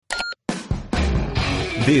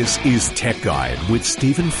This is Tech Guide with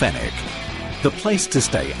Stephen Fenech, the place to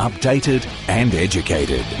stay updated and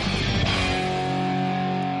educated.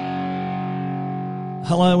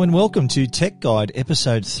 Hello and welcome to Tech Guide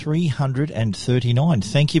episode 339.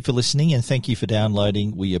 Thank you for listening and thank you for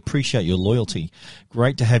downloading. We appreciate your loyalty.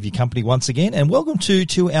 Great to have your company once again, and welcome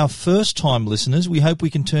to our first-time listeners. We hope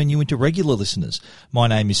we can turn you into regular listeners. My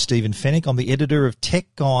name is Stephen Fenech. I'm the editor of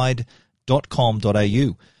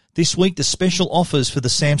techguide.com.au. This week, the special offers for the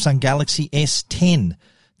Samsung Galaxy S10.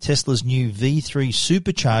 Tesla's new V3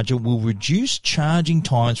 supercharger will reduce charging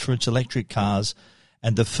times for its electric cars,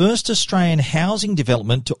 and the first Australian housing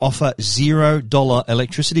development to offer $0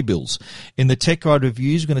 electricity bills. In the Tech Guide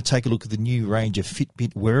reviews, we're going to take a look at the new range of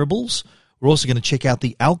Fitbit wearables. We're also going to check out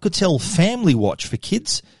the Alcatel Family Watch for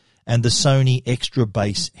kids and the Sony Extra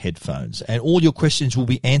Bass headphones. And all your questions will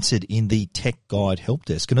be answered in the Tech Guide Help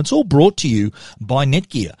Desk. And it's all brought to you by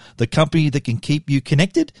Netgear, the company that can keep you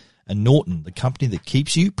connected, and Norton, the company that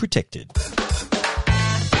keeps you protected.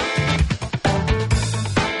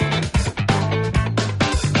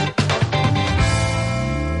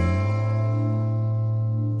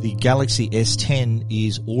 The Galaxy S10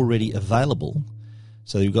 is already available.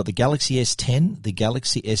 So you've got the Galaxy S10, the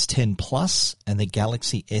Galaxy S10 Plus, and the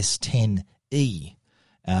Galaxy S10e.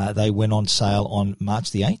 They went on sale on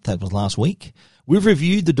March the 8th. That was last week. We've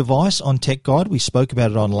reviewed the device on Tech Guide. We spoke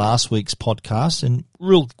about it on last week's podcast. And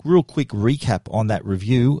real quick recap on that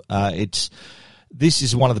review. This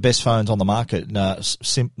is one of the best phones on the market. No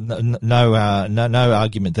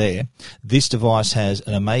argument there. This device has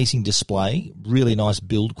an amazing display, really nice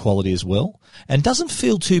build quality as well, and doesn't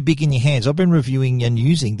feel too big in your hands. I've been reviewing and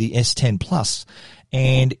using the S10 Plus,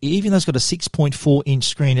 and even though it's got a 6.4-inch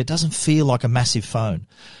screen, it doesn't feel like a massive phone.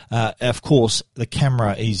 Of course, the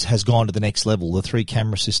camera has gone to the next level. The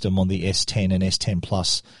 3-camera system on the S10 and S10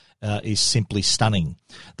 Plus is simply stunning.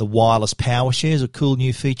 The wireless power share is a cool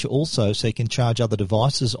new feature also, so you can charge other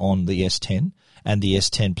devices on the S10 and the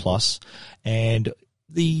S10 Plus. And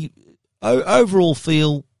the overall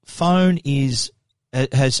phone has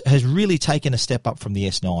really taken a step up from the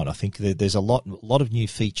S9. I think there's a lot of new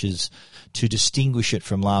features to distinguish it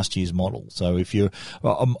from last year's model. So if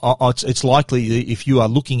it's likely if you are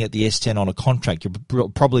looking at the S10 on a contract, you're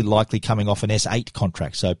probably likely coming off an S8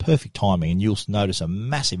 contract. So perfect timing, and you'll notice a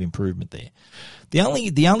massive improvement there. The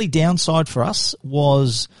only downside for us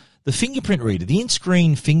was the fingerprint reader. The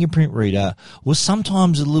in-screen fingerprint reader was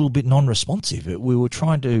sometimes a little bit non-responsive. We were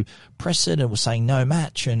trying to press it and it was saying no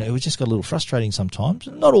match, and it was just got a little frustrating sometimes.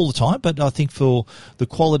 Not all the time, but I think for the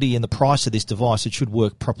quality and the price of this device, it should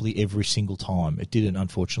work properly every single time. It didn't,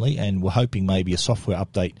 unfortunately, and we're hoping maybe a software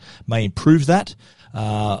update may improve that.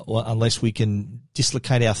 Unless we can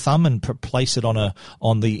dislocate our thumb and place it on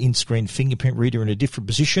the in-screen fingerprint reader in a different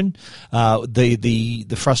position.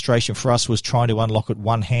 The frustration for us was trying to unlock it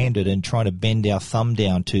one-handed and trying to bend our thumb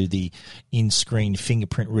down to the in-screen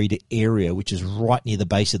fingerprint reader area, which is right near the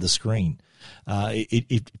base of the screen.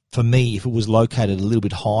 For me, if it was located a little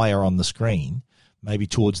bit higher on the screen, maybe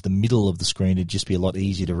towards the middle of the screen, it'd just be a lot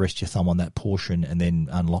easier to rest your thumb on that portion and then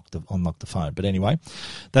unlock the phone. But anyway,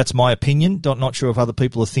 that's my opinion. Not sure if other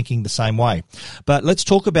people are thinking the same way. But let's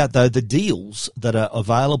talk about, though, the deals that are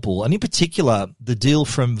available, and in particular, the deal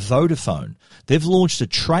from Vodafone. They've launched a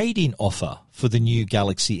trade-in offer for the new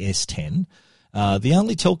Galaxy S10. The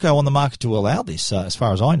only telco on the market to allow this, as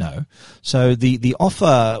far as I know. So the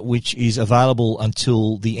offer, which is available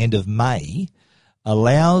until the end of May,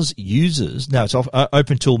 allows users, it's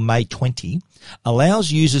open till May 20,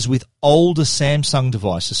 allows users with older Samsung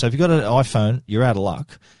devices. So if you've got an iPhone, you're out of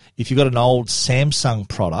luck. If you've got an old Samsung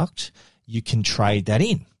product, you can trade that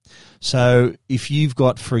in. So if you've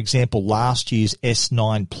got, for example, last year's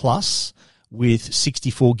S9 Plus with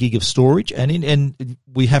 64 gig of storage, and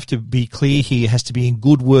we have to be clear here, it has to be in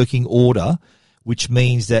good working order, which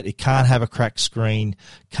means that it can't have a cracked screen,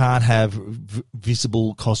 can't have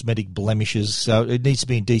visible cosmetic blemishes, so it needs to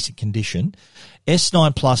be in decent condition.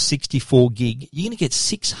 S9 Plus 64 gig, you're going to get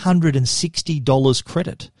 $660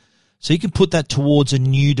 credit. So you can put that towards a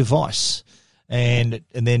new device. And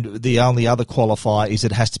then the only other qualifier is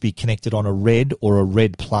it has to be connected on a Red or a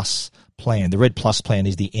Red Plus plan. The Red Plus plan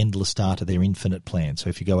is the endless data, their infinite plan. So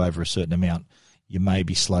if you go over a certain amount, you may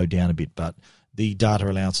be slowed down a bit, but the data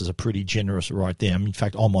allowances are pretty generous right there. In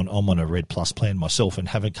fact, I'm on a Red Plus plan myself and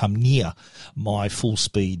haven't come near my full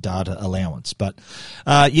speed data allowance. But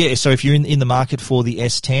so if you're in the market for the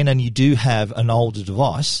S10 and you do have an older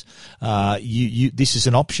device, this is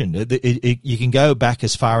an option. You can go back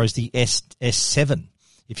as far as the S7.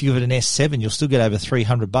 If you have an S7, you'll still get over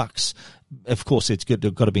 $300. Of course, it's got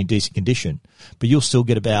to be in decent condition, but you'll still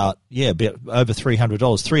get about over $300,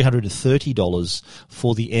 $330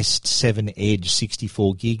 for the S7 Edge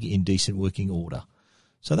 64 gig in decent working order.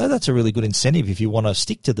 So that's a really good incentive if you want to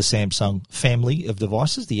stick to the Samsung family of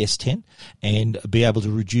devices, the S10, and be able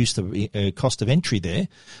to reduce the cost of entry there.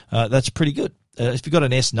 That's pretty good. If you've got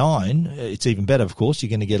an S9, it's even better, of course. You're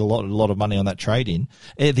going to get a lot of money on that trade-in.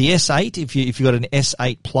 The S8, if you've got an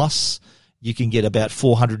S8 Plus, you can get about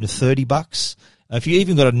 $430. If you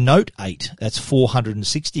even got a Note 8, that's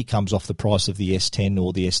 $460, comes off the price of the S10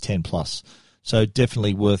 or the S10 Plus. So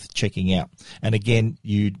definitely worth checking out. And again,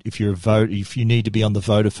 if you need to be on the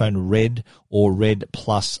Vodafone Red or Red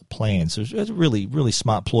Plus plan. So it's a really, really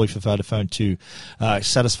smart ploy for Vodafone to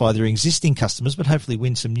satisfy their existing customers, but hopefully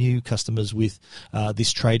win some new customers with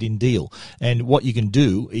this trade-in deal. And what you can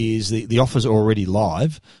do is the offers are already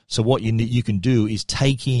live. So what you can do is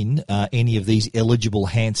take in any of these eligible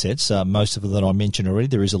handsets, most of them that I mentioned already.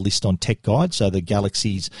 There is a list on Tech Guide, so the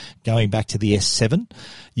Galaxies going back to the S7.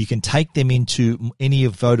 You can take them into any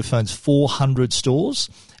of Vodafone's 400 stores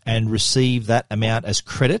and receive that amount as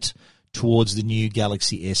credit towards the new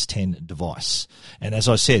Galaxy S10 device. And as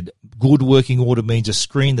I said, good working order means a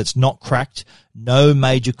screen that's not cracked, no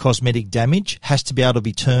major cosmetic damage, has to be able to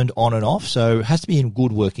be turned on and off, so it has to be in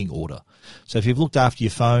good working order. So if you've looked after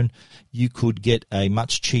your phone, you could get a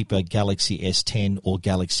much cheaper Galaxy S10 or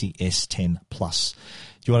Galaxy S10 Plus.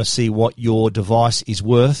 If you want to see what your device is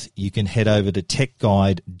worth, you can head over to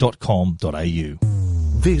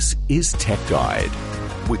techguide.com.au. This is Tech Guide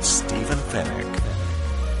with Stephen Fenech.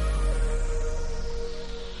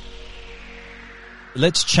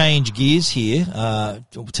 Let's change gears here.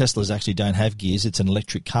 Teslas actually don't have gears. It's an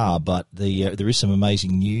electric car, but there is some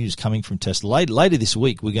amazing news coming from Tesla. Later this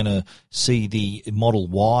week, we're going to see the Model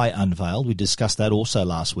Y unveiled. We discussed that also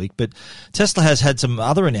last week. But Tesla has had some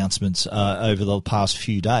other announcements over the past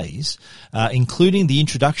few days, including the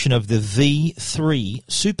introduction of the V3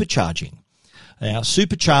 supercharging. Now,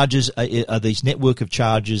 superchargers are these network of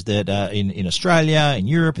chargers that are in Australia, in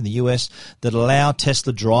Europe, in the US, that allow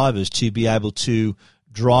Tesla drivers to be able to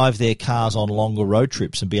drive their cars on longer road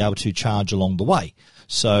trips and be able to charge along the way.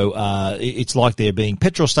 So it's like there being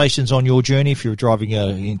petrol stations on your journey if you're driving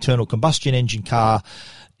an internal combustion engine car.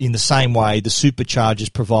 In the same way, the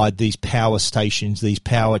superchargers provide these power stations, these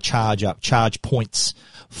power charge points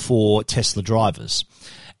for Tesla drivers.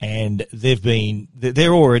 And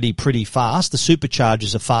they're already pretty fast. The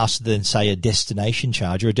superchargers are faster than, say, a destination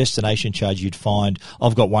charger. A destination charger you'd find,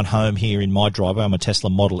 I've got one home here in my driveway. I'm a Tesla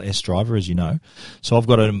Model S driver, as you know. So I've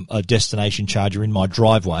got a destination charger in my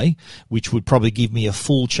driveway, which would probably give me a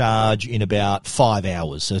full charge in about 5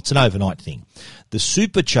 hours. So it's an overnight thing. The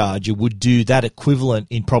supercharger would do that equivalent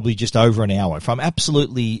in probably just over an hour. If I'm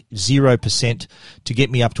absolutely 0% to get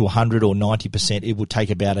me up to 100 or 90%, it would take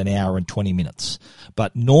about an hour and 20 minutes.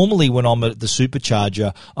 But normally when I'm at the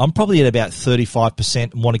supercharger, I'm probably at about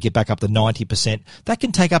 35% and want to get back up to 90%. That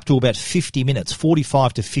can take up to about 50 minutes,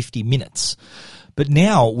 45 to 50 minutes. But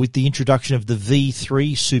now with the introduction of the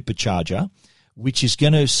V3 supercharger, which is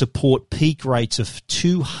going to support peak rates of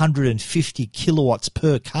 250 kilowatts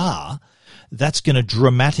per car, that's going to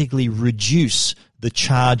dramatically reduce the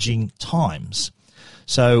charging times.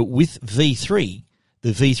 So with V3,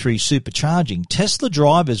 the V3 supercharging, Tesla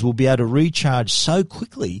drivers will be able to recharge so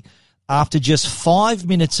quickly after just 5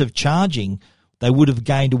 minutes of charging, they would have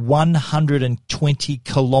gained 120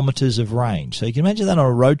 kilometers of range. So you can imagine that on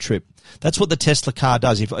a road trip. That's what the Tesla car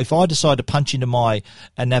does. If I decide to punch into my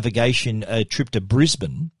navigation trip to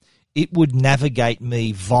Brisbane, it would navigate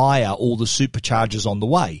me via all the superchargers on the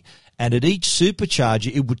way. And at each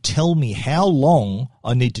supercharger, it would tell me how long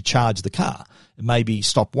I need to charge the car. Maybe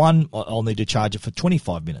stop one, I'll need to charge it for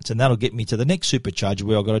 25 minutes. And that'll get me to the next supercharger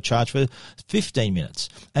where I've got to charge for 15 minutes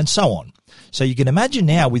and so on. So you can imagine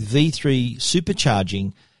now with V3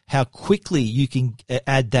 supercharging how quickly you can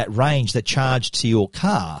add that range, that charge to your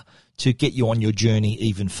car to get you on your journey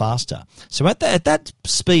even faster. So at that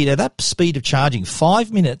speed of charging,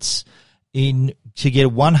 5 minutes to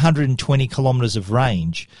get 120 kilometers of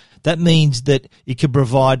range, that means that it can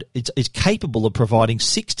provide, it's capable of providing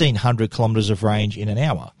 1,600 kilometers of range in an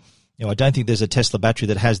hour. You know, I don't think there's a Tesla battery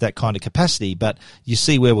that has that kind of capacity, but you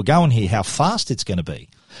see where we're going here, how fast it's going to be.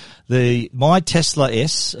 My Tesla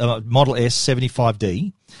S, Model S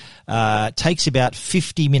 75D, takes about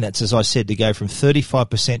 50 minutes, as I said, to go from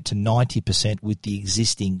 35% to 90% with the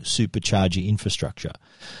existing supercharger infrastructure.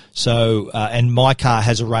 So, and my car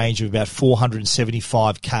has a range of about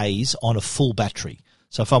 475 Ks on a full battery.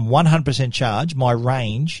 So if I'm 100% charged, my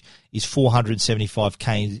range is 475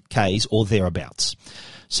 Ks or thereabouts.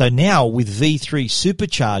 So now with V3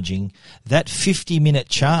 supercharging, that 50-minute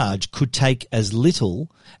charge could take as little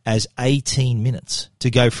as 18 minutes to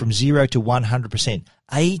go from 0 to 100%.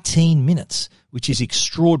 18 minutes, which is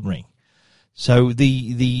extraordinary. So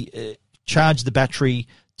the charge the battery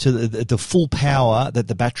to the full power that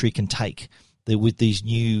the battery can take with these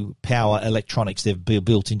new power electronics they've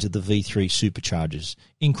built into the V3 superchargers.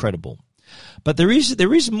 Incredible. But there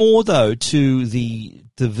is more, though, to the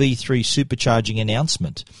V3 supercharging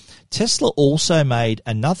announcement. Tesla also made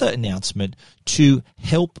another announcement to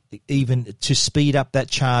help even to speed up that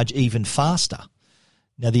charge even faster.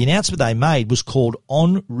 Now, the announcement they made was called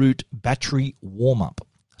En Route Battery Warm-Up.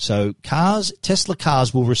 So Tesla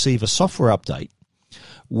cars will receive a software update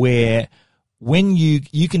where when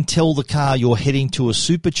you can tell the car you're heading to a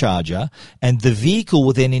supercharger, and the vehicle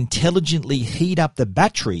will then intelligently heat up the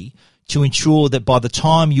battery to ensure that by the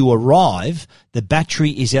time you arrive, the battery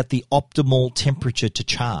is at the optimal temperature to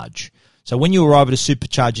charge. So when you arrive at a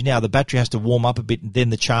supercharger now, the battery has to warm up a bit and then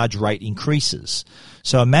the charge rate increases.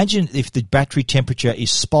 So imagine if the battery temperature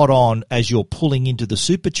is spot on as you're pulling into the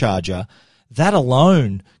supercharger, that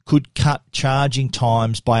alone could cut charging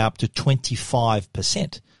times by up to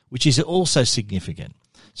 25%, which is also significant.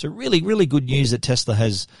 So really, really good news that Tesla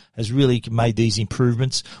has really made these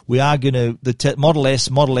improvements. We are going to, the Model S,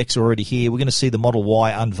 Model X are already here. We're going to see the Model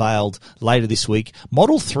Y unveiled later this week.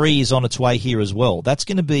 Model 3 is on its way here as well. That's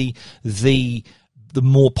going to be the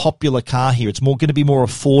more popular car here. It's going to be more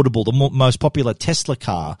affordable. The most popular Tesla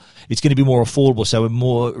car, it's going to be more affordable, so we're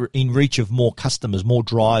more in reach of more customers, more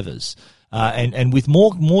drivers. And with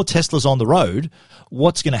more Teslas on the road,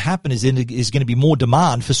 what's going to happen is going to be more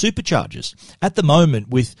demand for superchargers. At the moment,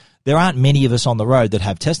 there aren't many of us on the road that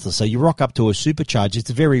have Teslas, so you rock up to a supercharger. It's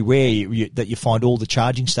very rare that you find all the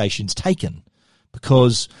charging stations taken,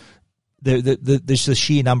 because there's the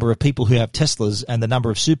sheer number of people who have Teslas and the number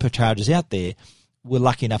of superchargers out there. We're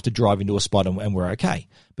lucky enough to drive into a spot and we're okay.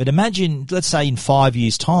 But imagine, let's say in 5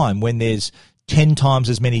 years' time, when there's 10 times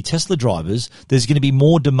as many Tesla drivers, there's going to be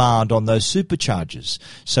more demand on those superchargers.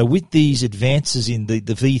 So with these advances in the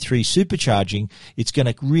V3 supercharging, it's going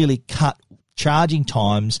to really cut charging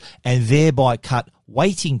times and thereby cut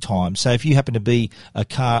waiting time. So if you happen to be a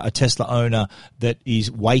Tesla owner that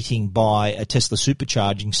is waiting by a Tesla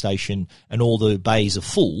supercharging station and all the bays are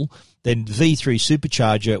full, then V3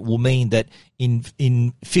 supercharger will mean that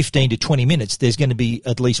in 15 to 20 minutes, there's going to be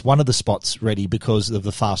at least one of the spots ready because of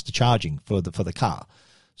the faster charging for the car.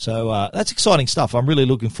 So that's exciting stuff. I'm really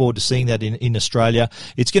looking forward to seeing that in Australia.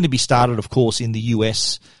 It's going to be started, of course, in the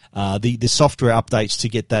US. The software updates to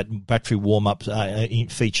get that battery warm-up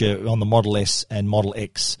feature on the Model S and Model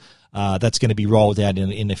X. That's going to be rolled out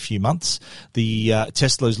in a few months. The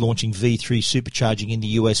Tesla is launching V3 supercharging in the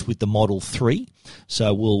US with the Model 3.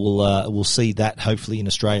 So we'll see that hopefully in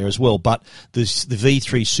Australia as well. But the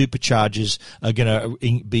V3 superchargers are going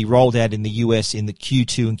to be rolled out in the US in the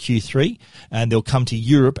Q2 and Q3, and they'll come to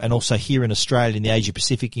Europe and also here in Australia in the Asia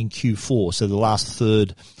Pacific in Q4. So the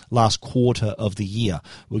last quarter of the year,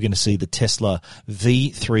 we're going to see the Tesla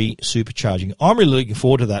V3 supercharging. I'm really looking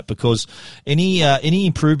forward to that, because any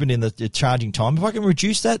improvement in the charging time, if I can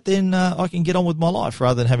reduce that, then I can get on with my life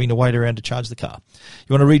rather than having to wait around to charge the car.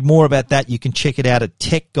 You want to read more about that, you can check it out at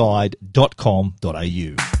techguide.com.au.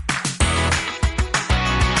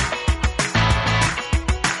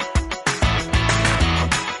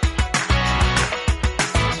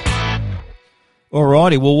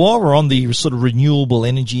 Alrighty, well, while we're on the sort of renewable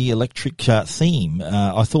energy electric theme,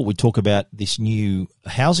 I thought we'd talk about this new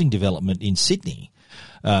housing development in Sydney.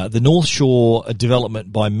 The North Shore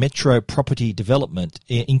development by Metro Property Development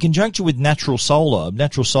in conjunction with Natural Solar.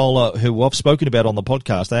 Natural Solar, who I've spoken about on the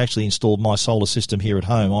podcast, they actually installed my solar system here at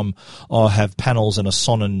home. I have panels and a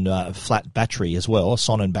Sonnen flat battery as well, a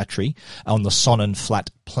Sonnen battery on the Sonnen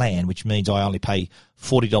flat plan, which means I only pay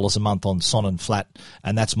 $40 a month on Sonnen flat,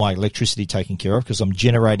 and that's my electricity taken care of, because I'm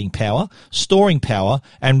generating power, storing power,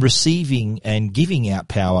 and receiving and giving out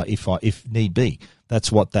power if need be.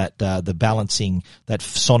 That's what the balancing, that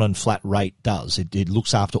Sonnen flat rate does. It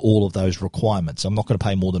looks after all of those requirements. I'm not going to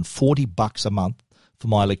pay more than $40 a month for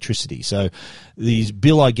my electricity. So the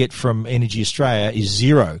bill I get from Energy Australia is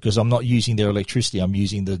zero, because I'm not using their electricity. I'm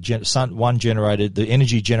using the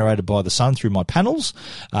energy generated by the sun through my panels,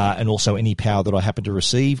 and also any power that I happen to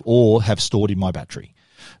receive or have stored in my battery.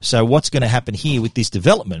 So what's going to happen here with this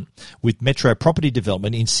development, with Metro Property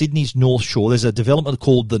Development in Sydney's North Shore, there's a development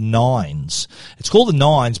called the Nines. It's called the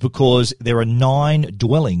Nines because there are 9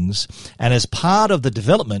 dwellings, and as part of the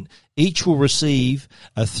development, each will receive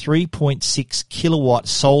a 3.6 kilowatt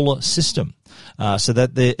solar system. So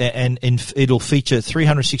that it'll feature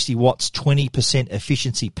 360 watts, 20%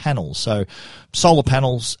 efficiency panels. So solar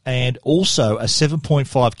panels and also a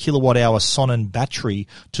 7.5 kilowatt hour Sonnen battery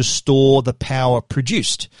to store the power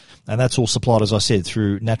produced. And that's all supplied, as I said,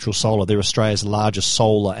 through Natural Solar. They're Australia's largest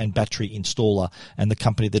solar and battery installer and the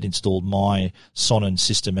company that installed my Sonnen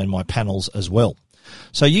system and my panels as well.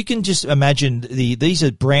 So you can just imagine these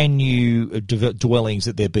are brand new dwellings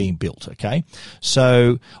that they're being built, okay?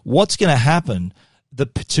 So what's going to happen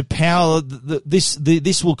to power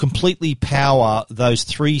this will completely power those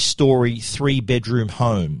 3-story, 3-bedroom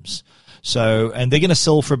homes. So, and they're going to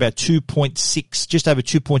sell for about just over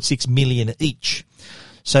 2.6 million each.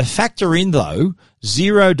 So factor in, though,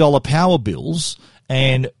 $0 power bills,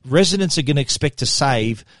 and residents are going to expect to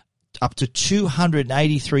save up to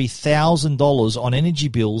 $283,000 on energy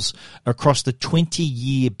bills across the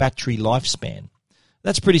 20-year battery lifespan.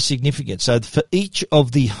 That's pretty significant. So for each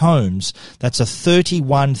of the homes, that's a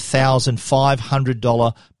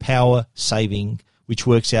 $31,500 power saving, which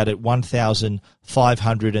works out at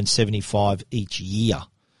 $1,575 each year.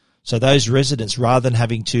 So those residents, rather than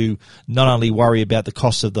having to not only worry about the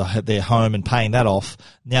cost of their home and paying that off,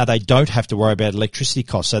 now they don't have to worry about electricity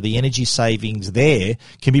costs. So the energy savings there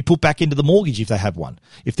can be put back into the mortgage if they have one.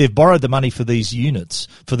 If they've borrowed the money for these units,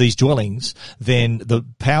 for these dwellings, then the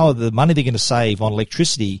money they're going to save on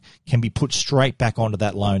electricity can be put straight back onto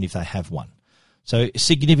that loan if they have one. So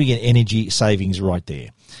significant energy savings right there.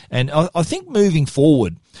 And I think moving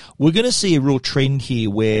forward, we're going to see a real trend here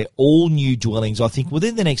where all new dwellings, I think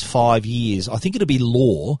within the next 5 years, I think it'll be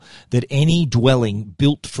law that any dwelling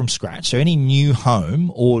built from scratch, so any new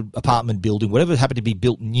home or apartment building, whatever happened to be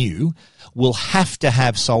built new, will have to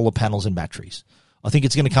have solar panels and batteries. I think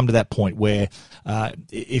it's going to come to that point where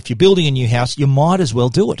if you're building a new house, you might as well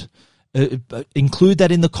do it. Include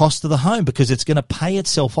that in the cost of the home because it's going to pay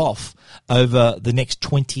itself off over the next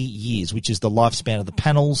 20 years, which is the lifespan of the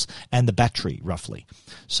panels and the battery, roughly.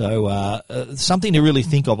 So something to really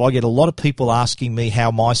think of. I get a lot of people asking me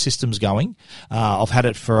how my system's going. I've had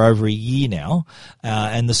it for over a year now,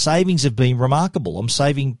 and the savings have been remarkable. I'm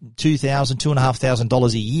saving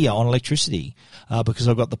 $2,500 a year on electricity because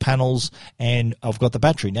I've got the panels and I've got the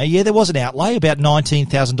battery. Now, yeah, there was an outlay, about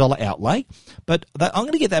 $19,000 outlay, but I'm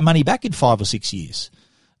going to get that money back in 5 or 6 years.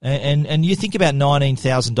 And you think about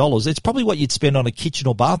 $19,000, it's probably what you'd spend on a kitchen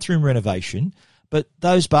or bathroom renovation, but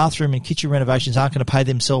those bathroom and kitchen renovations aren't going to pay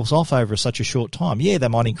themselves off over such a short time. Yeah, they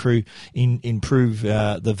might improve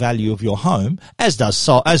the value of your home, as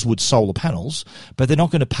would solar panels, but they're not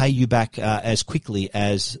going to pay you back as quickly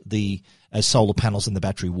as solar panels and the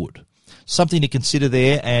battery would. Something to consider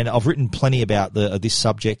there, and I've written plenty about this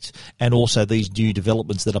subject and also these new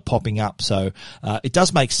developments that are popping up. So it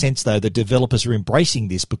does make sense, though, that developers are embracing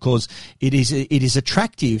this because it is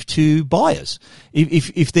attractive to buyers.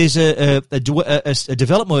 If there's a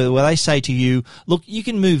development where they say to you, look, you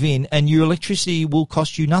can move in and your electricity will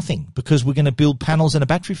cost you nothing because we're going to build panels and a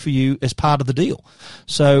battery for you as part of the deal.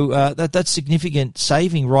 So that's significant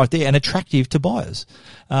saving right there and attractive to buyers.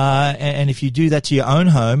 And if you do that to your own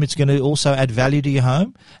home, it's going to also add value to your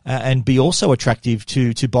home and be also attractive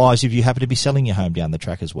to buyers if you happen to be selling your home down the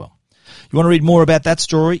track as well. You want to read more about that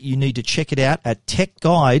story? You need to check it out at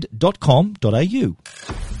techguide.com.au.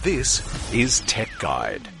 This is Tech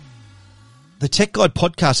Guide. The Tech Guide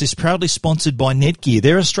podcast is proudly sponsored by Netgear.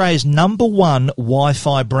 They're Australia's #1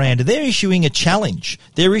 Wi-Fi brand. They're issuing a challenge.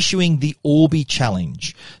 They're issuing the Orbi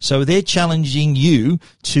Challenge. So they're challenging you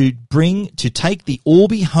to take the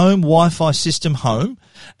Orbi home Wi-Fi system home,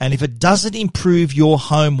 and if it doesn't improve your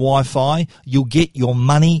home Wi-Fi, you'll get your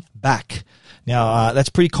money back. Now, that's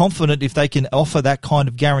pretty confident if they can offer that kind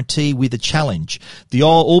of guarantee with a challenge. The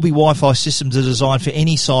Orbi Wi-Fi systems are designed for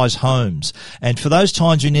any size homes. And for those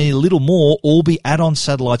times you need a little more, Orbi add-on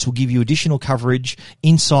satellites will give you additional coverage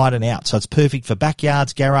inside and out. So it's perfect for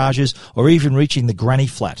backyards, garages, or even reaching the granny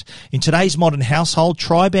flat. In today's modern household,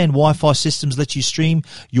 tri-band Wi-Fi systems let you stream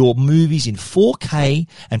your movies in 4K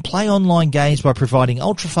and play online games by providing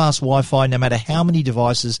ultra-fast Wi-Fi no matter how many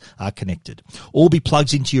devices are connected. Orbi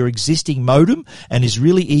plugs into your existing modem and is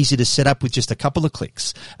really easy to set up with just a couple of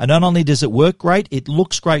clicks. And not only does it work great, it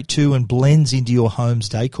looks great too and blends into your home's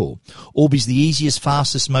decor. Orbi's the easiest,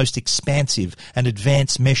 fastest, most expansive and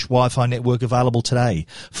advanced mesh Wi-Fi network available today.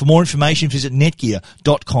 For more information, visit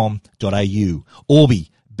netgear.com.au.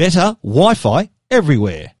 Orbi, better Wi-Fi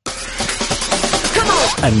everywhere.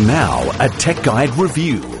 And now, a Tech Guide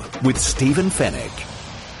review with Stephen Fenech.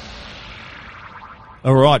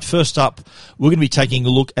 All right, first up, we're going to be taking a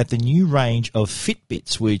look at the new range of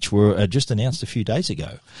Fitbits, which were just announced a few days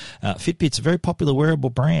ago. Fitbit's a very popular wearable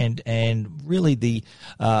brand, and really the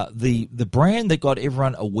brand that got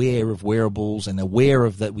everyone aware of wearables and aware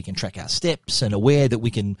of that we can track our steps and aware that we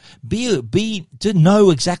can be to know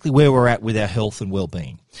exactly where we're at with our health and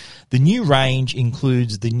well-being. The new range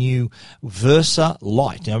includes the new Versa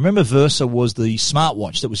Lite. Now, remember, Versa was the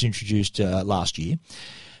smartwatch that was introduced last year.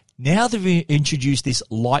 Now they've introduced this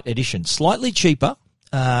Lite edition, slightly cheaper,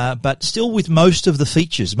 but still with most of the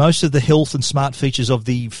features, most of the health and smart features of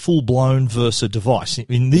the full-blown Versa device.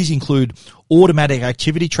 And these include automatic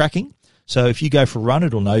activity tracking. So if you go for a run,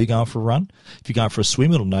 it'll know you're going for a run. If you're going for a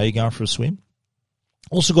swim, it'll know you're going for a swim.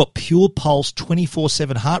 Also got Pure Pulse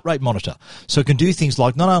 24/7 heart rate monitor. So it can do things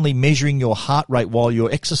like not only measuring your heart rate while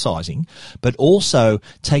you're exercising, but also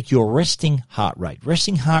take your resting heart rate.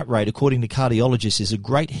 Resting heart rate, according to cardiologists, is a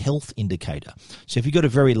great health indicator. So if you've got a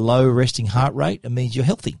very low resting heart rate, it means you're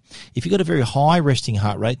healthy. If you've got a very high resting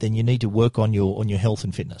heart rate, then you need to work on your health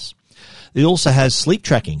and fitness. It also has sleep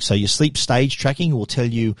tracking. So your sleep stage tracking will tell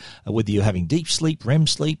you whether you're having deep sleep, REM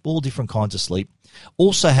sleep, all different kinds of sleep.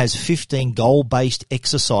 Also has 15 goal-based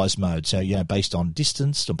exercise modes. So, based on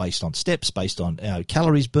distance or based on steps, based on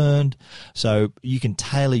calories burned. So you can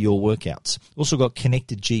tailor your workouts. Also got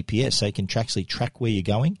connected GPS, so you can actually track where you're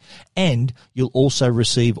going. And you'll also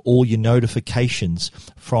receive all your notifications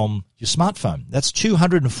from your smartphone. That's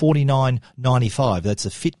 $249.95. That's a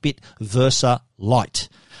Fitbit Versa Lite.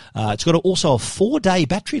 It's got also a 4-day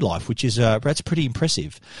battery life, which is that's pretty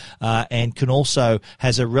impressive, and can also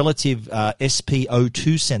has a relative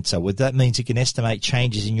SpO2 sensor. What that means, it can estimate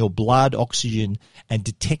changes in your blood, oxygen, and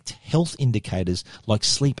detect health indicators like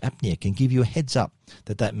sleep apnea. Can give you a heads up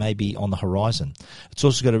that may be on the horizon. It's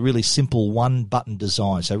also got a really simple one-button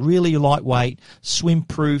design, so really lightweight,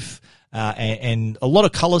 swim-proof, and a lot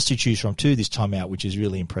of colours to choose from too this time out, which is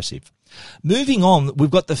really impressive. Moving on,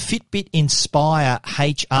 we've got the Fitbit Inspire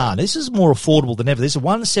HR. This is more affordable than ever. This is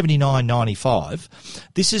 $179.95.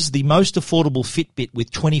 This is the most affordable Fitbit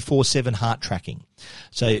with 24/7 heart tracking.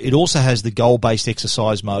 So it also has the goal-based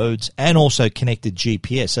exercise modes and also connected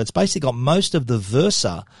GPS. So it's basically got most of the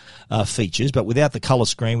Versa features, but without the color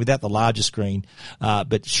screen, without the larger screen,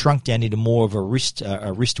 but shrunk down into more of a wrist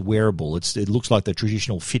wearable. It looks like the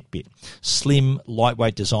traditional Fitbit. Slim,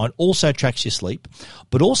 lightweight design. Also tracks your sleep,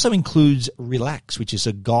 but also includes Relax, which is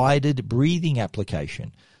a guided breathing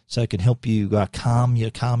application. So it can help you calm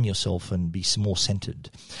yourself and be more centered.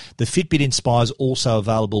 The Fitbit Inspire is also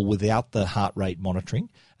available without the heart rate monitoring,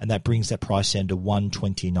 and that brings that price down to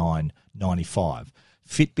 $129.95.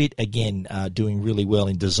 Fitbit, again, doing really well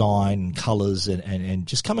in design and colours and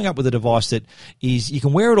just coming up with a device that is, you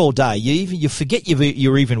can wear it all day. You forget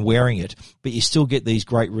you're even wearing it, but you still get these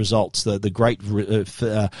great results. The great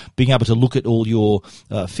being able to look at all your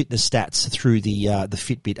fitness stats through the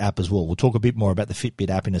Fitbit app as well. We'll talk a bit more about the Fitbit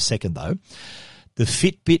app in a second, though. The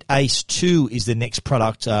Fitbit Ace 2 is the next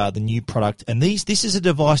product, the new product, and this is a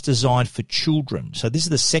device designed for children. So this is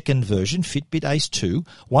the second version, Fitbit Ace 2,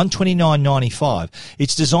 $129.95.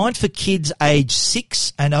 It's designed for kids age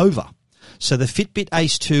 6 and over. So the Fitbit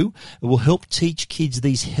Ace 2 will help teach kids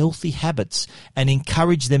these healthy habits and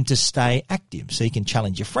encourage them to stay active. So you can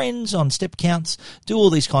challenge your friends on step counts, do all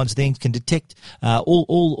these kinds of things, can detect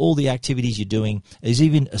all the activities you're doing. It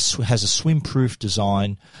even has a swim-proof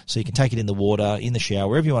design, so you can take it in the water, in the shower,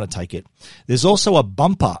 wherever you want to take it. There's also a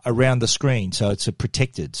bumper around the screen, so it's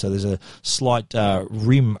protected. So there's a slight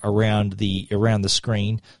rim around the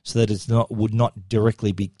screen, so that it would not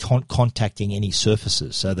directly be contacting any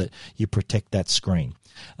surfaces, so that you protect that screen.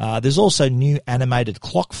 There's also new animated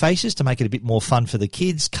clock faces to make it a bit more fun for the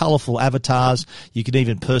kids, colourful avatars. You can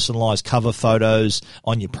even personalise cover photos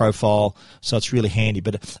on your profile, so it's really handy.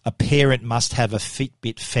 But a parent must have a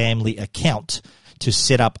Fitbit family account to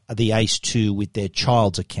set up the Ace 2 with their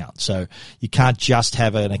child's account. So you can't just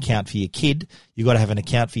have an account for your kid. You've got to have an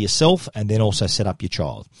account for yourself and then also set up your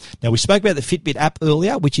child. Now, we spoke about the Fitbit app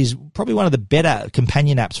earlier, which is probably one of the better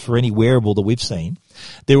companion apps for any wearable that we've seen.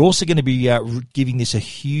 They're also going to be giving this a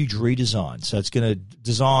huge redesign. So it's going to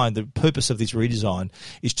the purpose of this redesign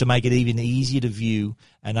is to make it even easier to view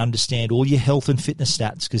and understand all your health and fitness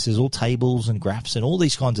stats, because there's all tables and graphs and all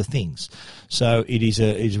these kinds of things. So it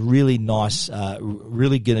is really nice,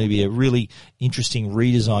 really going to be a really interesting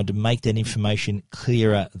redesign to make that information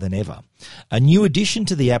clearer than ever. A new addition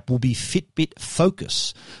to the app will be Fitbit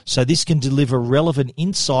Focus. So this can deliver relevant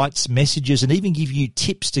insights, messages, and even give you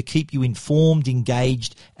tips to keep you informed,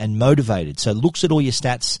 engaged, and motivated. So it looks at all your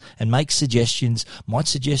stats and makes suggestions. Might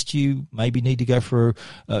suggest you maybe need to go for,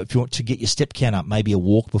 if you want to get your step count up, maybe a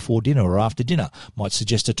walk before dinner or after dinner, might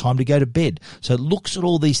suggest a time to go to bed. So it looks at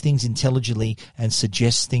all these things intelligently and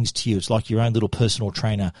suggests things to you. It's like your own little personal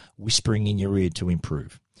trainer whispering in your ear to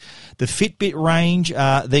improve. The Fitbit range,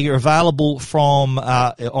 they are available from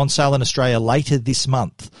on sale in Australia later this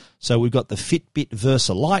month. So we've got the Fitbit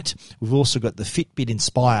Versa Lite. We've also got the Fitbit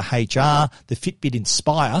Inspire HR, the Fitbit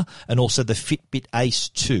Inspire, and also the Fitbit Ace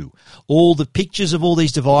 2. All the pictures of all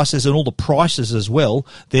these devices and all the prices as well,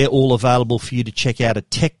 they're all available for you to check out at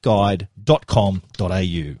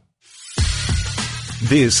techguide.com.au.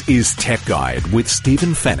 This is Tech Guide with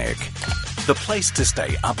Stephen Fenech, the place to stay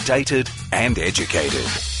updated and educated.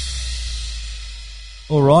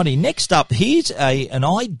 Alrighty, next up, here's an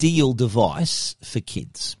ideal device for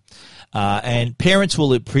kids. And parents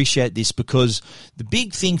will appreciate this because the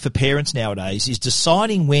big thing for parents nowadays is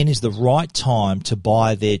deciding when is the right time to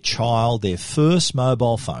buy their child their first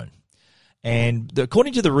mobile phone. And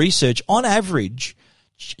according to the research, on average,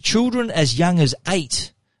 children as young as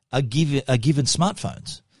 8 are given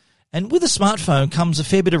smartphones. And with a smartphone comes a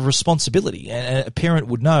fair bit of responsibility. And a parent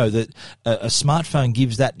would know that a smartphone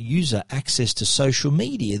gives that user access to social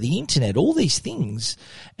media, the internet, all these things.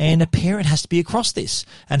 And a parent has to be across this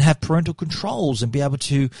and have parental controls and be able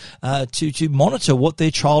to monitor what their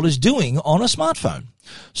child is doing on a smartphone.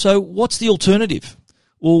 So what's the alternative?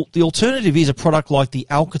 Well, the alternative is a product like the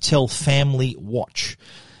Alcatel Family Watch.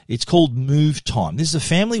 It's called Move Time. This is a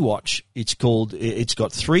family watch. It's got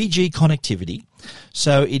 3G connectivity.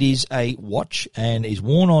 So it is a watch and is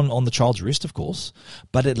worn on the child's wrist, of course,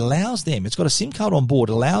 but it allows them, it's got a SIM card on board,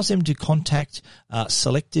 allows them to contact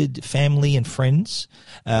selected family and friends,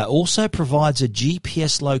 also provides a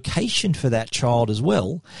GPS location for that child as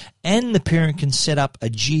well, and the parent can set up a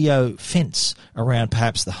geo fence around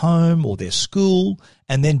perhaps the home or their school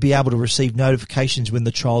and then be able to receive notifications when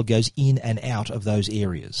the child goes in and out of those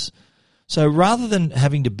areas. So rather than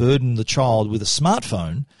having to burden the child with a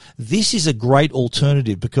smartphone, this is a great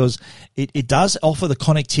alternative because it does offer the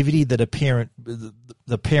connectivity that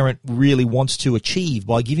the parent really wants to achieve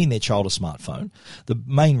by giving their child a smartphone. The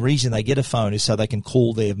main reason they get a phone is so they can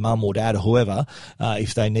call their mum or dad or whoever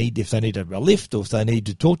if they need a lift or if they need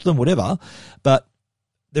to talk to them, whatever. But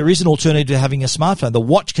there is an alternative to having a smartphone. The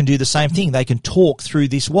watch can do the same thing. They can talk through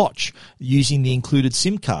this watch using the included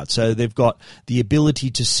SIM card. So they've got the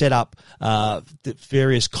ability to set up the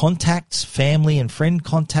various contacts, family and friend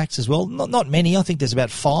contacts as well. Not many. I think there's about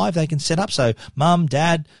 5 they can set up. So mum,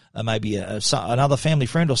 dad, maybe another family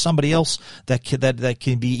friend or somebody else that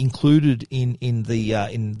can be included in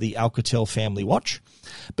the Alcatel Family Watch.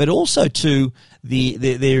 But also too,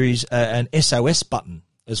 there is an SOS button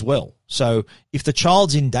as well. So if the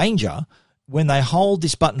child's in danger, when they hold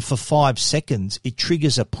this button for 5 seconds, it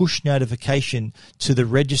triggers a push notification to the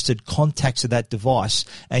registered contacts of that device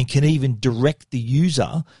and can even direct the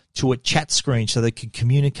user to a chat screen so they can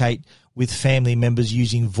communicate with family members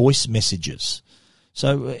using voice messages.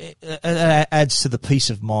 So it adds to the peace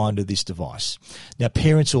of mind of this device. Now,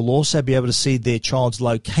 parents will also be able to see their child's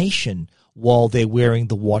location while they're wearing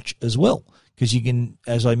the watch as well, because you can,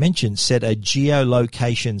 as I mentioned, set a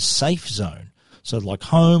geolocation safe zone. So like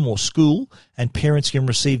home or school, and parents can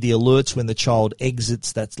receive the alerts when the child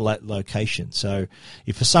exits that location. So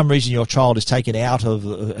if for some reason your child is taken out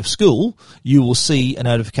of school, you will see a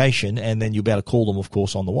notification and then you'll be able to call them, of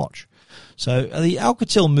course, on the watch. So the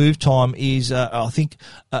Alcatel Move Time is, I think,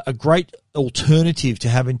 a great alternative to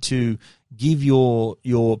having to give your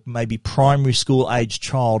maybe primary school age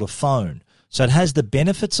child a phone. So it has the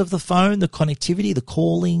benefits of the phone, the connectivity, the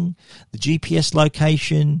calling, the GPS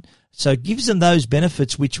location. So it gives them those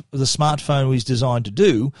benefits which the smartphone was designed to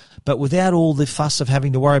do, but without all the fuss of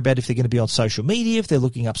having to worry about if they're going to be on social media, if they're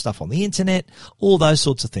looking up stuff on the internet, all those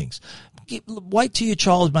sorts of things. Wait till your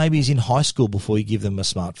child maybe is in high school before you give them a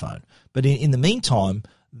smartphone. But in the meantime,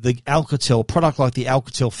 the Alcatel product like the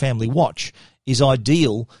Alcatel Family Watch is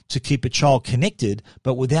ideal to keep a child connected,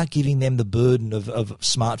 but without giving them the burden of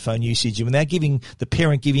smartphone usage and without giving the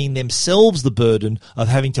parent giving themselves the burden of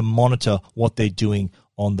having to monitor what they're doing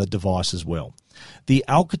on the device as well. The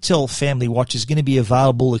Alcatel Family Watch is going to be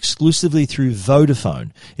available exclusively through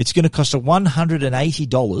Vodafone. It's going to cost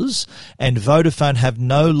 $180, and Vodafone have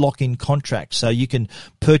no lock-in contract, so you can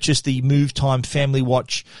purchase the Move Time Family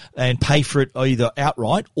Watch and pay for it either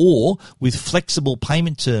outright or with flexible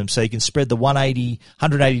payment terms, so you can spread the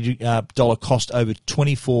 $180 cost over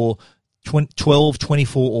 24 12,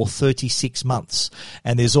 24, or 36 months.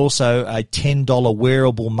 And there's also a $10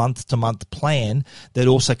 wearable month-to-month plan that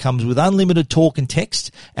also comes with unlimited talk and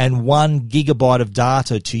text and 1 gigabyte of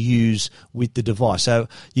data to use with the device. So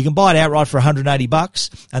you can buy it outright for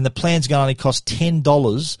 $180, and the plan's going to only cost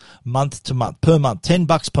 $10 month-to-month, per month,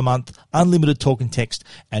 $10 per month, unlimited talk and text,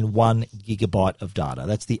 and 1 gigabyte of data.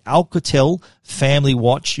 That's the Alcatel Family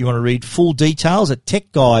Watch. You want to read full details at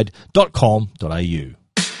techguide.com.au.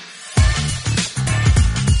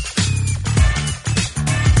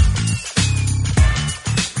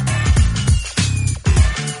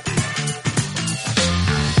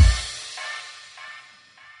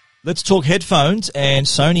 Let's talk headphones, and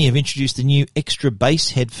Sony have introduced the new extra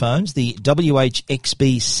bass headphones, the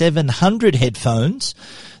WH-XB700 headphones.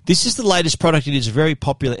 This is the latest product in its very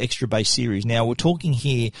popular extra bass series. Now, we're talking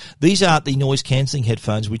here, these aren't the noise-cancelling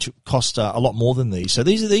headphones, which cost a lot more than these. So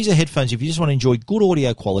these are headphones if you just want to enjoy good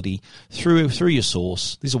audio quality through your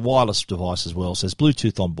source. These are wireless device as well, so there's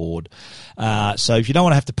Bluetooth on board. So if you don't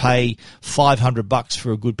want to have to pay $500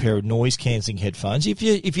 for a good pair of noise-cancelling headphones, if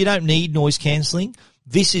you don't need noise-cancelling,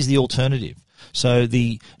 this is the alternative. So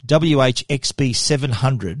the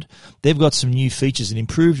WH-XB700, they've got some new features, an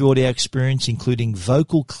improved audio experience, including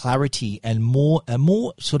vocal clarity and a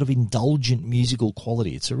more sort of indulgent musical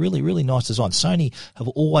quality. It's a really, really nice design. Sony have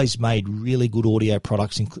always made really good audio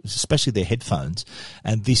products, especially their headphones,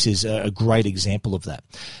 and this is a great example of that.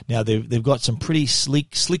 Now, they've got some pretty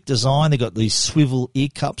slick design. They've got these swivel ear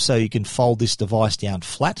cups, so you can fold this device down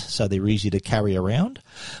flat, so they're easy to carry around.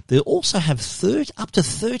 They also have up to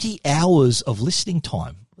 30 hours of listening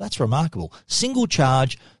time. That's remarkable. Single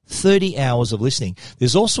charge, 30 hours of listening.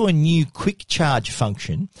 There's also a new quick charge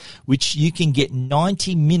function, which you can get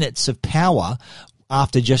 90 minutes of power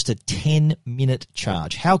after just a 10-minute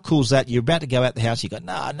charge. How cool is that? You're about to go out the house, you've got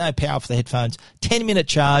no power for the headphones, 10-minute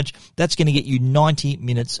charge, that's going to get you 90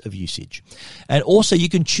 minutes of usage. And also you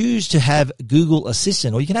can choose to have Google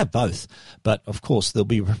Assistant, or you can have both, but of course there'll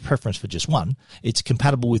be a preference for just one. It's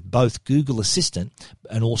compatible with both Google Assistant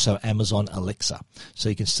and also Amazon Alexa. So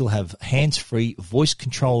you can still have hands-free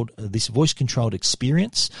voice-controlled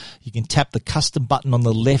experience. You can tap the custom button on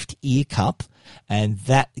the left ear cup, and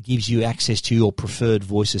that gives you access to your preferred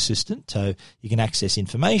voice assistant. So you can access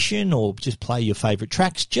information or just play your favorite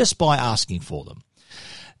tracks just by asking for them.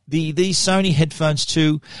 These Sony headphones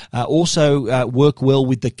too also work well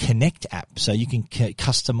with the Connect app, so you can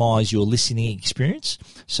customize your listening experience.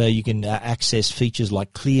 So you can access features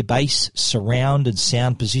like clear bass, surround, and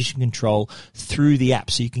sound position control through the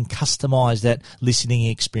app, so you can customize that listening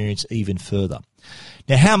experience even further.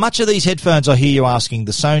 Now, how much are these headphones, I hear you asking?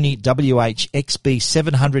 The Sony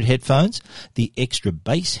WH-XB700 headphones, the extra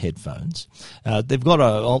bass headphones. They've got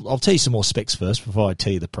I'll tell you some more specs first before I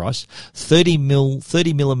tell you the price. 30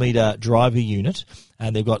 millimeter driver unit,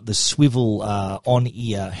 and they've got the swivel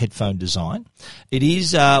on-ear headphone design. It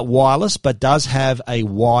is wireless, but does have a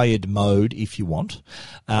wired mode if you want.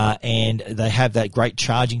 And they have that great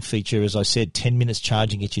charging feature. As I said, 10 minutes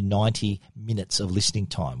charging gets you 90 minutes of listening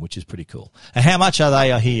time, which is pretty cool. And how much are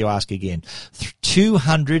they, I hear you ask again?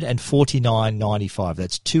 $249.95.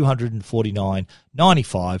 That's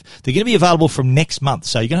 $249.95. They're going to be available from next month,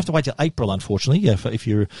 so you're going to have to wait till April, unfortunately. If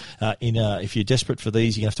you're desperate for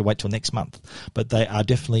these, you're going to have to wait till next month. But they are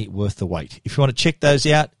definitely worth the wait. If you want to check those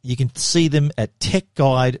out, you can see them at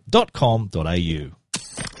techguide.com.au.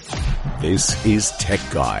 This is Tech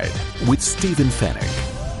Guide with Stephen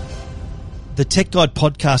Fenech. The Tech Guide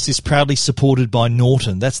podcast is proudly supported by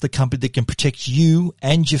Norton. That's the company that can protect you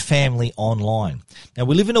and your family online. Now,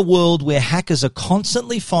 we live in a world where hackers are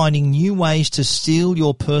constantly finding new ways to steal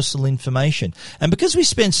your personal information. And because we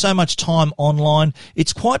spend so much time online,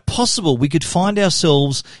 it's quite possible we could find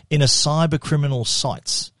ourselves in a cyber criminal's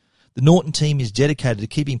sights. The Norton team is dedicated to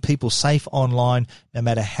keeping people safe online no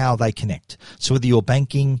matter how they connect. So whether you're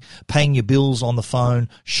banking, paying your bills on the phone,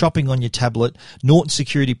 shopping on your tablet, Norton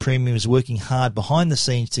Security Premium is working hard behind the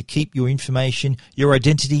scenes to keep your information, your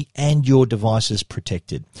identity, and your devices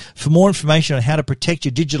protected. For more information on how to protect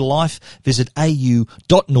your digital life, visit au.norton.com.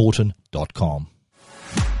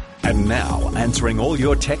 And now, answering all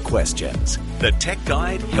your tech questions, the Tech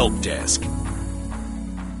Guide Help Desk.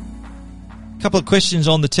 Couple of questions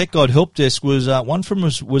on the Tech Guide Help Desk was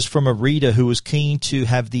from a reader who was keen to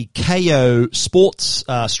have the KO Sports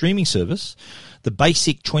streaming service. The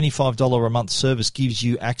basic $25 a month service gives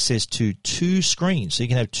you access to 2 screens. So you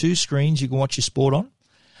can have 2 screens you can watch your sport on.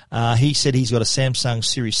 He said he's got a Samsung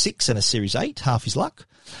Series 6 and a Series 8, half his luck.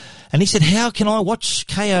 And he said, how can I watch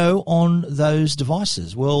KO on those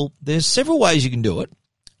devices? Well, there's several ways you can do it.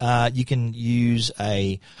 you can use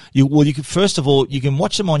you can, first of all, you can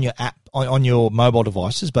watch them on your app, on your mobile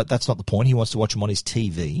devices, but that's not the point. He wants to watch them on his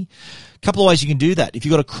TV. A couple of ways you can do that. If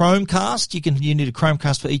you've got a Chromecast, you need a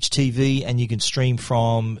Chromecast for each TV, and you can stream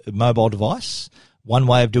from a mobile device. One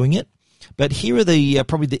way of doing it. But here are the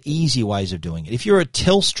probably the easier ways of doing it. If you're a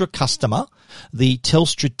Telstra customer, the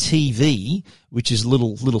Telstra TV, which is a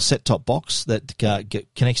little set-top box that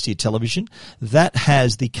connects to your television, that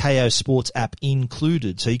has the KO Sports app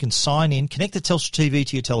included. So you can sign in, connect the Telstra TV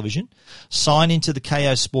to your television, sign into the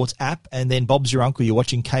KO Sports app, and then Bob's your uncle, you're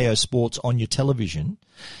watching KO Sports on your television.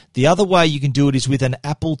 The other way you can do it is with an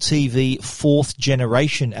Apple TV, 4th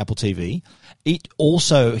generation Apple TV. It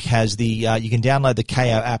also has you can download the KO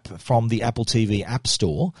app from the Apple TV App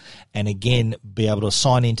Store, and again, be able to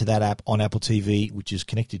sign into that app on Apple TV, which is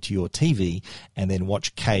connected to your TV, and then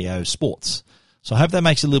watch KO Sports. So I hope that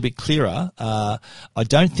makes it a little bit clearer. I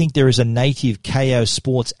don't think there is a native KO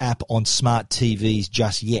Sports app on smart TVs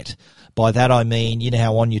just yet. By that I mean, you know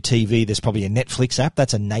how on your TV there's probably a Netflix app?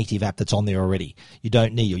 That's a native app that's on there already. You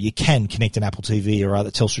don't need, or you can connect an Apple TV or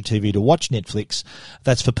other Telstra TV to watch Netflix.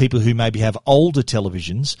 That's for people who maybe have older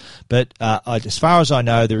televisions. But as far as I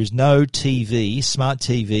know, there is no TV, smart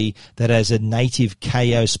TV, that has a native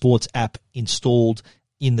KO Sports app installed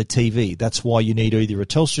in the TV. That's why you need either a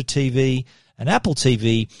Telstra TV, an Apple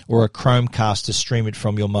TV, or a Chromecast to stream it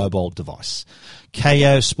from your mobile device.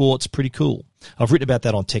 KO Sports, pretty cool. I've written about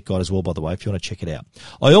that on Tech Guide as well, by the way, if you want to check it out.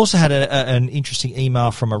 I also had an interesting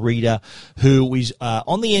email from a reader who is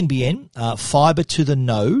on the NBN, fibre to the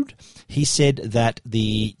node. He said that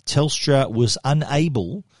the Telstra was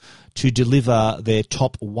unable to deliver their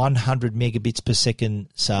top 100 megabits per second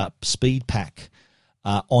speed pack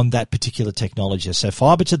on that particular technology. So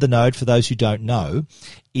fibre to the node, for those who don't know,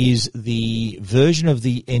 is the version of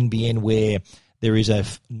the NBN where there is a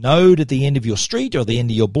node at the end of your street or the end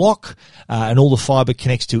of your block, and all the fibre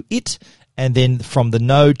connects to it. And then from the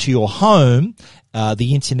node to your home,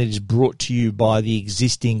 the internet is brought to you by the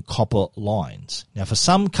existing copper lines. Now, for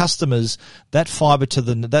some customers, that fibre to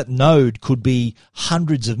that node could be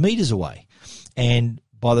hundreds of metres away. And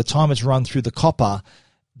by the time it's run through the copper,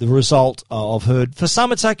 the result I've heard, for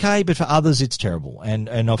some it's okay, but for others it's terrible. And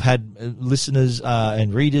I've had listeners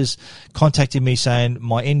and readers contacting me saying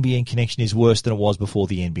my NBN connection is worse than it was before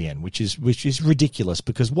the NBN, which is ridiculous,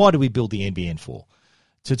 because why do we build the NBN for?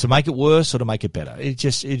 To make it worse or to make it better?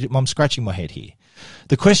 I'm scratching my head here.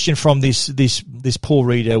 The question from this poor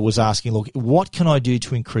reader was asking, look, what can I do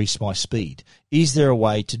to increase my speed? Is there a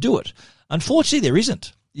way to do it? Unfortunately, there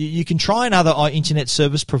isn't. You can try another internet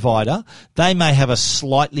service provider. They may have a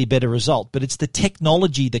slightly better result, but it's the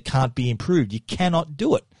technology that can't be improved. You cannot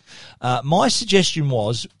do it. My suggestion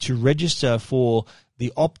was to register for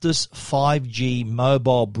the Optus 5G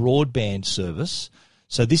mobile broadband service.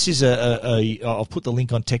 So this is I'll put the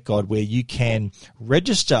link on Tech Guide where you can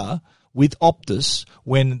register with Optus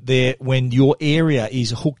when your area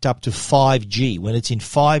is hooked up to 5G. When it's in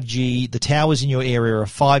 5G, the towers in your area are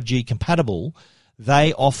 5G compatible.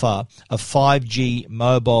 They offer a 5G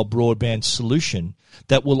mobile broadband solution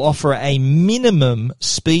that will offer a minimum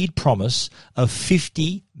speed promise of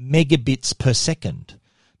 50 megabits per second.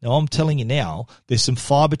 Now, I'm telling you now, there's some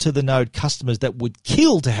fibre to the node customers that would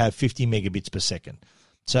kill to have 50 megabits per second.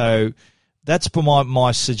 So that's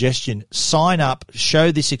my suggestion. Sign up,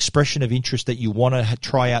 show this expression of interest that you want to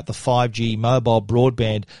try out the 5G mobile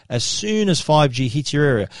broadband as soon as 5G hits your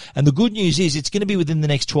area. And the good news is it's going to be within the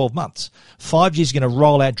next 12 months. 5G is going to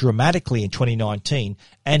roll out dramatically in 2019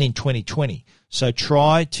 and in 2020. So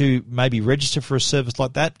try to maybe register for a service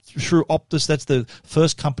like that through Optus. That's the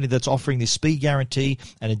first company that's offering this speed guarantee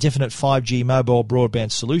and a definite 5G mobile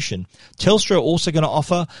broadband solution. Telstra are also going to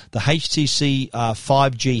offer the HTC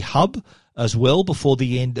 5G hub as well before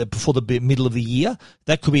the middle of the year.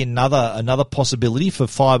 That could be another possibility for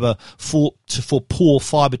poor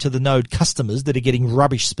fibre to the node customers that are getting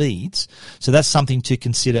rubbish speeds. So that's something to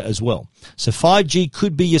consider as well. So 5G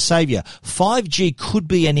could be your saviour. 5G could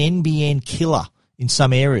be an NBN killer in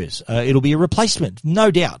some areas. It'll be a replacement,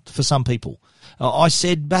 no doubt, for some people. I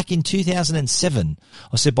said back in 2007,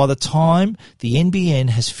 by the time the NBN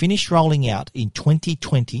has finished rolling out in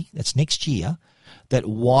 2020, that's next year, that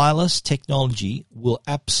wireless technology will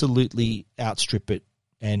absolutely outstrip it.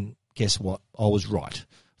 And guess what? I was right.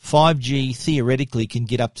 5G theoretically can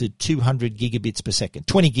get up to 200 gigabits per second,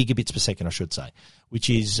 20 gigabits per second, I should say, which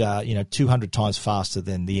is 200 times faster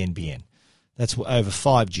than the NBN. That's over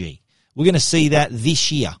 5G. We're going to see that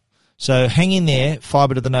this year. So hang in there,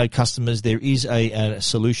 fibre to the node customers. There is a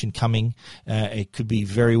solution coming. It could be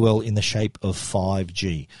very well in the shape of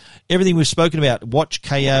 5G. Everything we've spoken about, Watch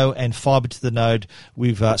KO and fibre to the node,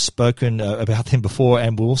 we've spoken about them before,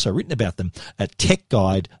 and we've also written about them at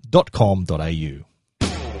techguide.com.au.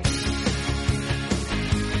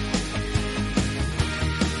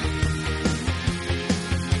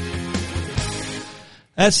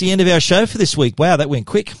 That's the end of our show for this week. Wow, that went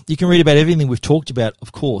quick. You can read about everything we've talked about,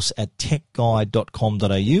 of course, at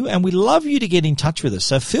techguide.com.au, and we'd love you to get in touch with us.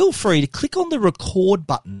 So feel free to click on the record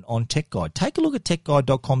button on Tech Guide. Take a look at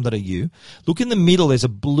techguide.com.au. Look in the middle. There's a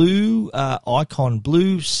blue icon,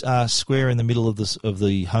 blue square in the middle of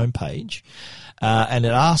the homepage. And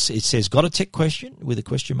it says, got a tech question with a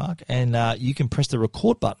question mark, and you can press the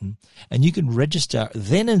record button and you can register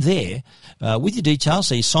then and there with your details.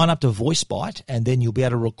 So you sign up to VoiceBite and then you'll be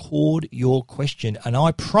able to record your question. And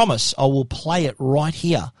I promise I will play it right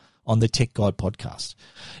here on the Tech Guide podcast.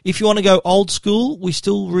 If you want to go old school, we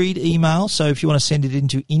still read email. So if you want to send it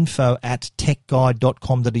into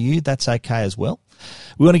info@techguide.com.au, that's okay as well.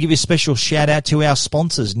 We want to give you a special shout out to our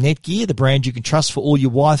sponsors, Netgear, the brand you can trust for all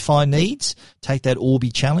your Wi-Fi needs. Take that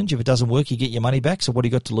Orbi challenge. If it doesn't work, you get your money back. So what do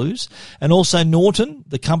you got to lose? And also Norton,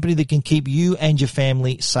 the company that can keep you and your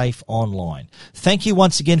family safe online. Thank you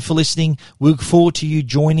once again for listening. We look forward to you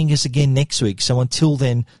joining us again next week. So until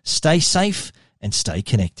then, stay safe and stay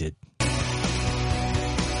connected.